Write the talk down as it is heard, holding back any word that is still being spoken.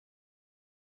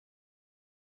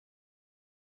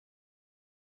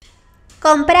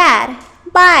Comprar.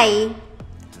 Buy.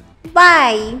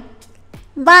 Buy.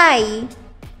 Buy.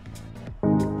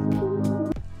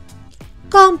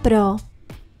 Compro.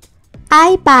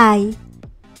 I buy.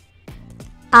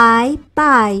 I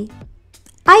buy.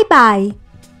 I buy.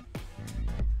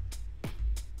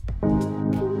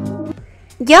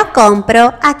 Yo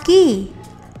compro aquí.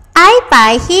 I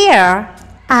buy here.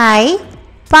 I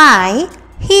buy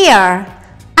here.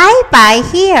 I buy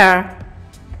here.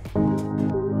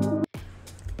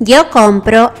 Yo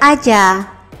compro allá.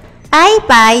 I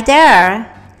buy there.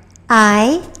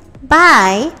 I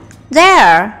buy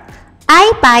there.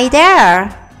 I buy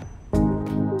there.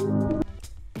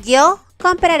 Yo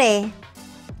compraré.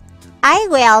 I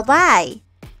will buy.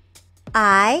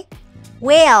 I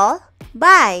will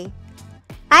buy.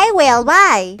 I will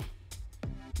buy.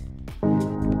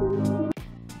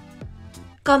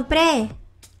 Compré.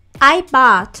 I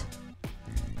bought.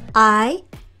 I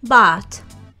bought.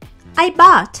 I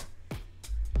bought.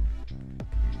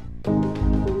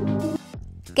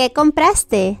 ¿Qué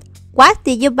compraste? What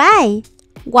did you buy?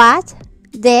 What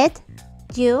did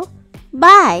you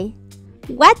buy?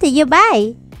 What did you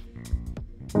buy?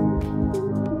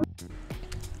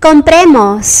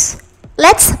 Compremos.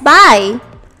 Let's buy.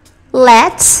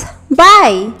 Let's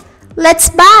buy. Let's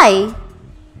buy.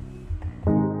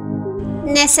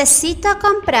 Necesito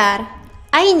comprar.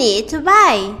 I need to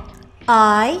buy.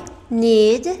 I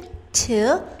need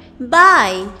to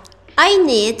buy. I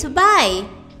need to buy.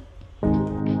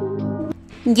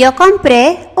 Yo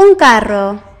compré un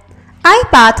carro. I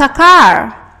bought a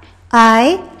car.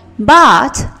 I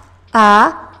bought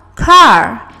a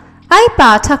car. I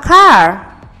bought a car.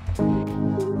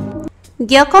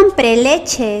 Yo compré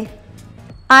leche.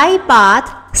 I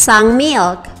bought some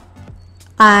milk.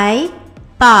 I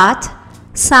bought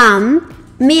some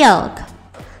milk.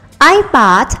 I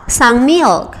bought some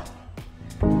milk.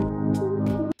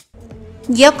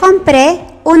 Yo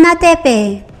compré una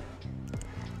TV.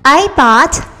 I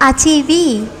bought a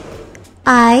TV.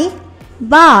 I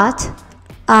bought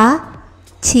a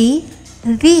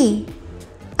TV.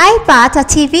 I bought a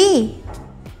TV.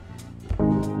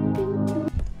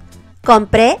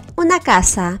 Compré una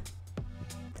casa.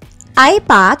 I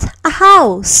bought a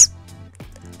house.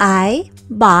 I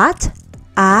bought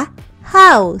a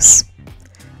house.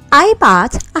 I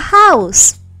bought a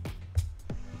house.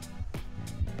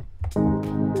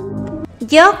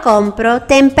 Yo compro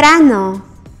temprano.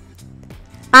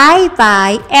 I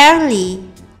buy early.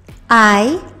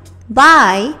 I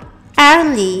buy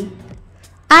early.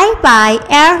 I buy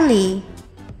early.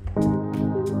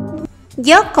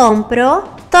 Yo compro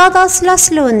todos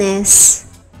los lunes.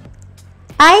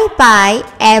 I buy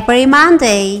every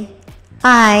Monday.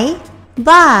 I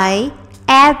buy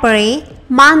every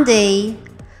Monday.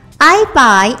 I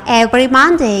buy every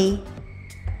Monday.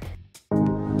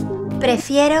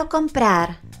 Prefiero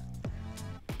comprar.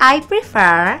 I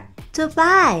prefer to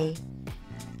buy.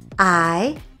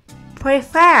 I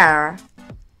prefer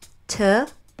to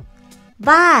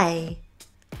buy.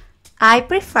 I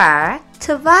prefer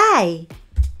to buy.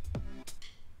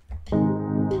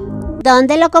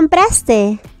 ¿Dónde lo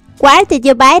compraste? Where did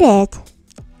you buy it?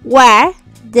 Where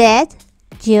did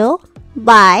you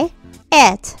buy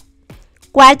it?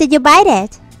 Where did you buy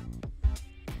it?